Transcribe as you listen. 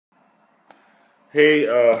Hey,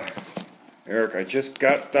 Eric, I just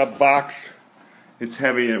got the box. It's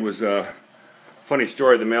heavy, and it was a funny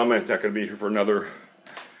story. The mailman's not going to be here for another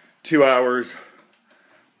 2 hours,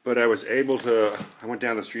 but I was able to, I went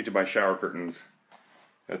down the street to buy shower curtains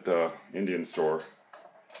at the Indian store,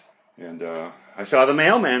 and I saw the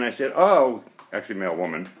mailman. I said, oh, actually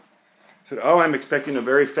mailwoman. I said, oh, I'm expecting a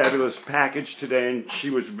very fabulous package today, and she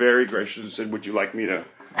was very gracious and said, would you like me to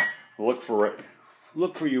look for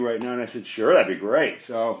you right now? And I said, sure, that'd be great.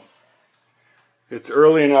 So it's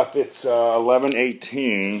early enough. It's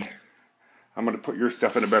 11:18. I'm going to put your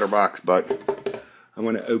stuff in a better box, but I'm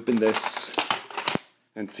going to open this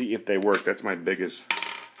and see if they work. That's my biggest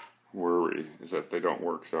worry, is that they don't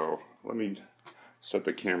work. So let me set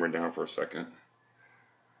the camera down for a second.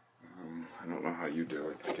 I don't know how you do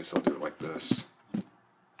it. I guess I'll do it like this.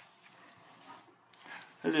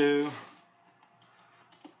 Hello.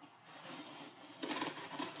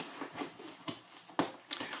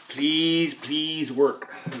 Please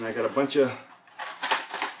work. And I got a bunch of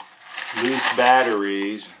loose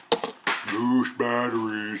batteries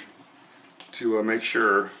to make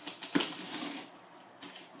sure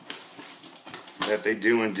that they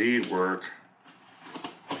do indeed work.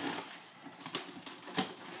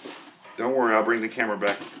 Don't worry, I'll bring the camera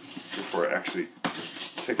back before I actually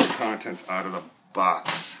take the contents out of the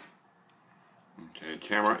box. Okay,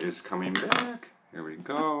 camera is coming back. Here we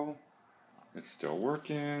go. It's still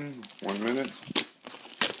working. 1 minute.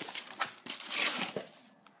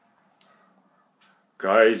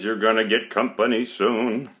 Guys, you're gonna get company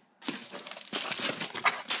soon.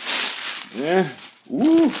 Yeah.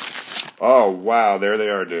 Woo. Oh, wow. There they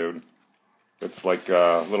are, dude. It's like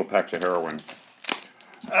little packs of heroin.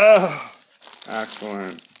 Oh,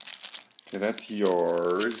 excellent. Okay, that's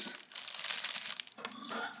yours.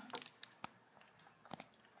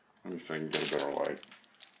 Let me see if I can get a better light.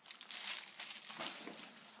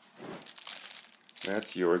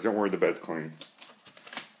 That's yours. Don't worry, the bed's clean.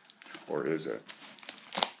 Or is it?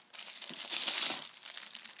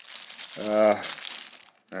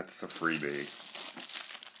 That's a freebie.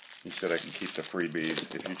 You said I can keep the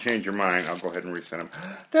freebies. If you change your mind, I'll go ahead and resend them.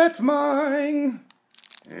 That's mine!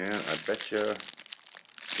 And I bet you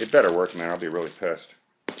it better work, man. I'll be really pissed.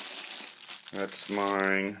 That's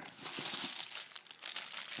mine.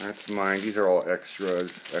 That's mine. These are all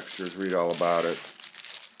extras. Extras, read all about it.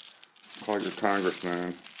 Call your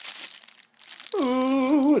congressman.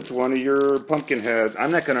 Ooh, it's one of your pumpkin heads.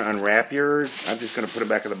 I'm not going to unwrap yours. I'm just going to put it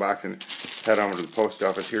back in the box and head on to the post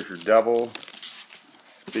office. Here's your devil.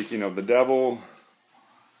 Speaking of the devil,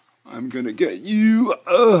 I'm going to get you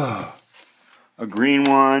a green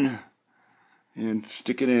one and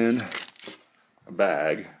stick it in a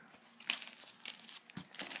bag.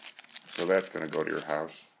 So that's going to go to your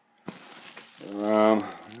house. Ooh,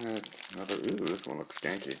 this one looks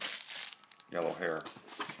skanky. Yellow hair. What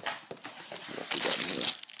else we got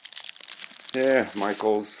in here? Yeah,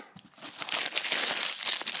 Michaels.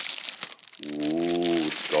 Ooh,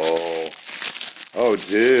 skull. Oh,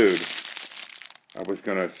 dude. I was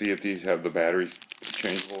going to see if these have the batteries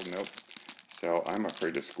changeable. Nope. So I'm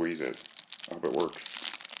afraid to squeeze it. I hope it works.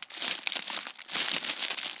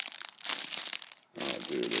 Oh,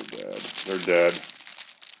 dude, they're dead. They're dead.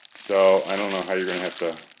 So I don't know how you're going to have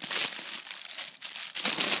to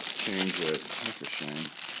change it. That's a shame.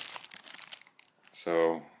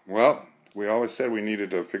 So, well, we always said we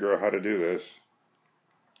needed to figure out how to do this.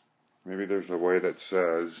 Maybe there's a way that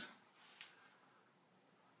says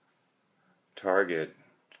Target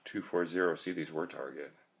 240. See, these were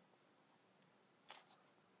Target.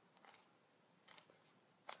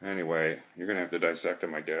 Anyway, you're going to have to dissect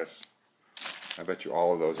them, I guess. I bet you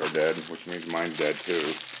all of those are dead, which means mine's dead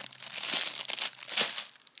too.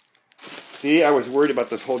 See, I was worried about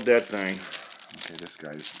this whole dead thing. Okay, this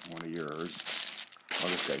guy's one of yours. Oh,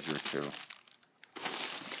 this guy's yours too.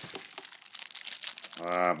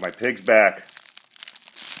 My pig's back.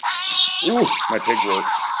 Ooh, my pig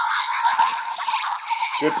works.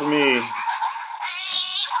 Good for me.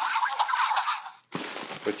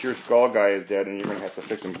 But your skull guy is dead, and you're going to have to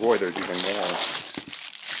fix him. Boy, there's even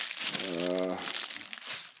more.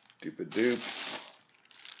 Stupid dupes.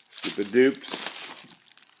 Stupid dupes.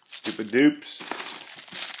 Stupid dupes.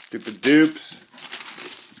 Stupid dupes.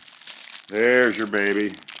 There's your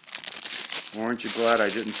baby. Aren't you glad I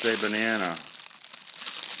didn't say banana?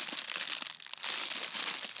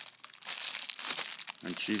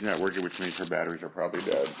 And she's not working, which means her batteries are probably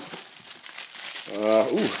dead.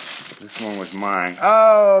 Ooh, this one was mine.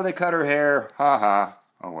 Oh, they cut her hair. Ha ha.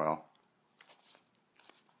 Oh well.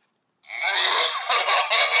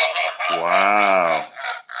 Wow.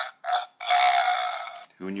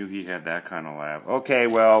 Who knew he had that kind of lab? Okay,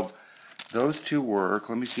 well, those two work.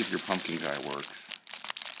 Let me see if your pumpkin guy works.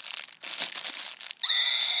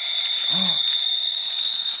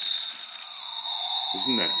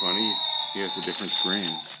 Isn't that funny? He has a different screen.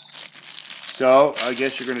 So, I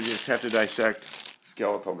guess you're going to just have to dissect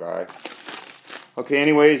Skeletal Guy. Okay,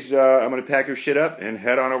 anyways, I'm going to pack your shit up and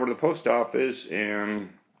head on over to the post office and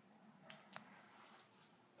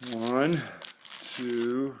 1,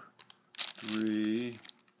 2, 3,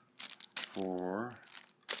 4,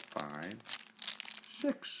 5,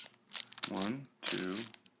 6. 1, 2,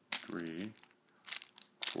 3,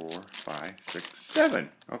 4, 5, 6, 7.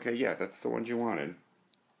 Okay, yeah, that's the ones you wanted.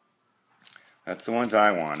 That's the ones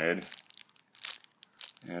I wanted.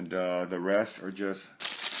 And the rest are just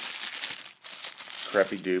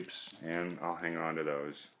crappy dupes, and I'll hang on to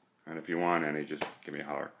those. And if you want any, just give me a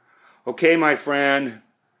holler. Okay, my friend.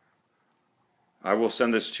 I will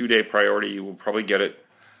send this 2-day priority. You will probably get it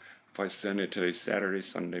if I send it today, Saturday,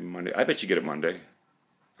 Sunday, Monday. I bet you get it Monday.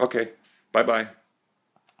 Okay, bye-bye.